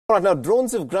Right, now,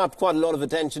 drones have grabbed quite a lot of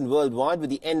attention worldwide with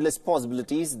the endless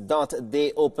possibilities that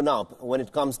they open up when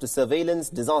it comes to surveillance,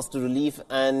 disaster relief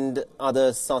and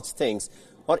other such things.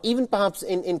 Or even perhaps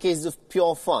in cases of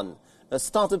pure fun.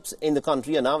 Startups in the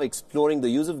country are now exploring the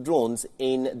use of drones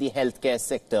in the healthcare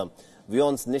sector.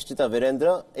 WION's Nishtita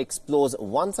Virendra explores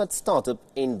one such startup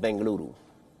in Bengaluru.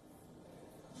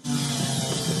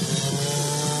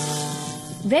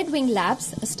 Redwing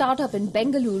Labs, a startup in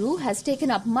Bengaluru, has taken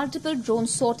up multiple drone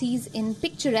sorties in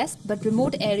picturesque but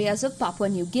remote areas of Papua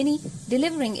New Guinea,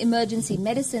 delivering emergency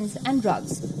medicines and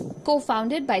drugs.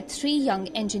 Co-founded by 3 young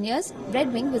engineers,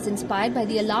 Redwing was inspired by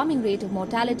the alarming rate of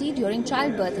mortality during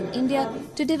childbirth in India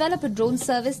to develop a drone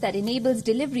service that enables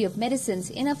delivery of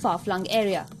medicines in a far-flung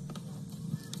area.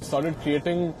 Started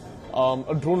creating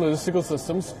a drone logistical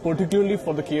systems, particularly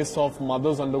for the case of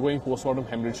mothers undergoing postpartum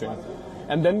hemorrhaging.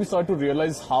 And then we started to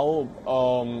realize how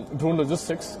drone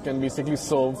logistics can basically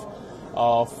serve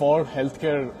for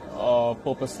healthcare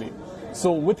purposely.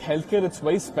 So with healthcare, it's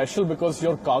very special because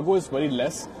your cargo is very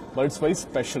less, but it's very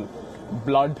special.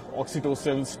 Blood,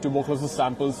 oxytocins, tuberculosis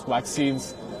samples,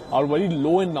 vaccines are very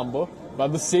low in number, but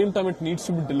at the same time it needs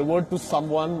to be delivered to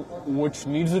someone which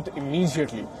needs it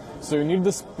immediately. So you need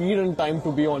the speed and time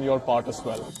to be on your part as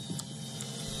well.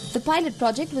 The pilot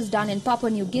project was done in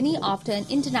Papua New Guinea after an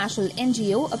international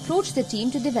NGO approached the team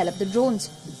to develop the drones.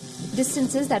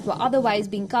 Distances that were otherwise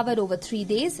being covered over 3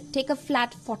 days take a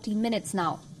flat 40 minutes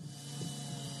now.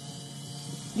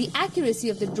 The accuracy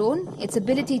of the drone, its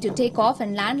ability to take off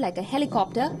and land like a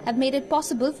helicopter, have made it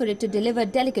possible for it to deliver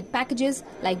delicate packages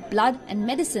like blood and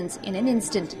medicines in an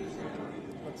instant.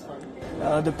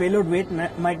 The payload weight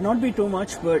might not be too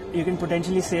much, but you can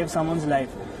potentially save someone's life.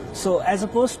 So as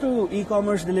opposed to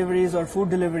e-commerce deliveries or food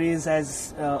deliveries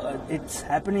as it's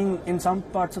happening in some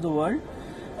parts of the world,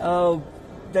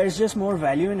 there's just more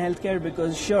value in healthcare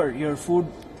because sure, your food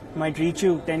might reach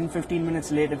you 10-15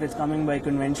 minutes late if it's coming by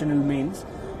conventional means,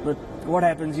 but what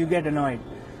happens? You get annoyed.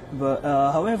 But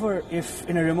however, if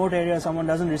in a remote area someone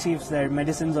doesn't receive their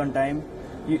medicines on time,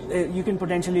 you can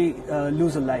potentially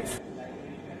lose a life.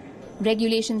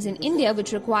 Regulations in India,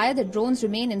 which require that drones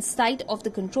remain in sight of the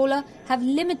controller, have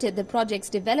limited the project's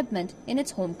development in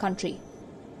its home country.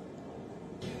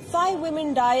 5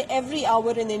 women die every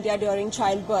hour in India during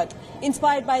childbirth.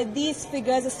 Inspired by these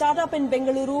figures, a startup in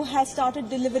Bengaluru has started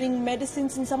delivering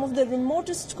medicines in some of the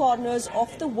remotest corners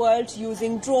of the world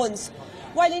using drones.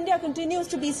 While India continues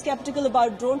to be skeptical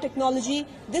about drone technology,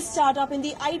 this startup in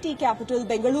the IT capital,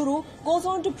 Bengaluru, goes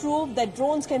on to prove that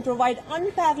drones can provide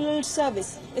unparalleled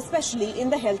service, especially in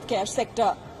the healthcare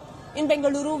sector. In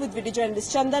Bengaluru, with video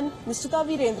journalist Chandan, Nishtita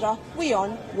Virendra,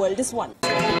 WION, World is One.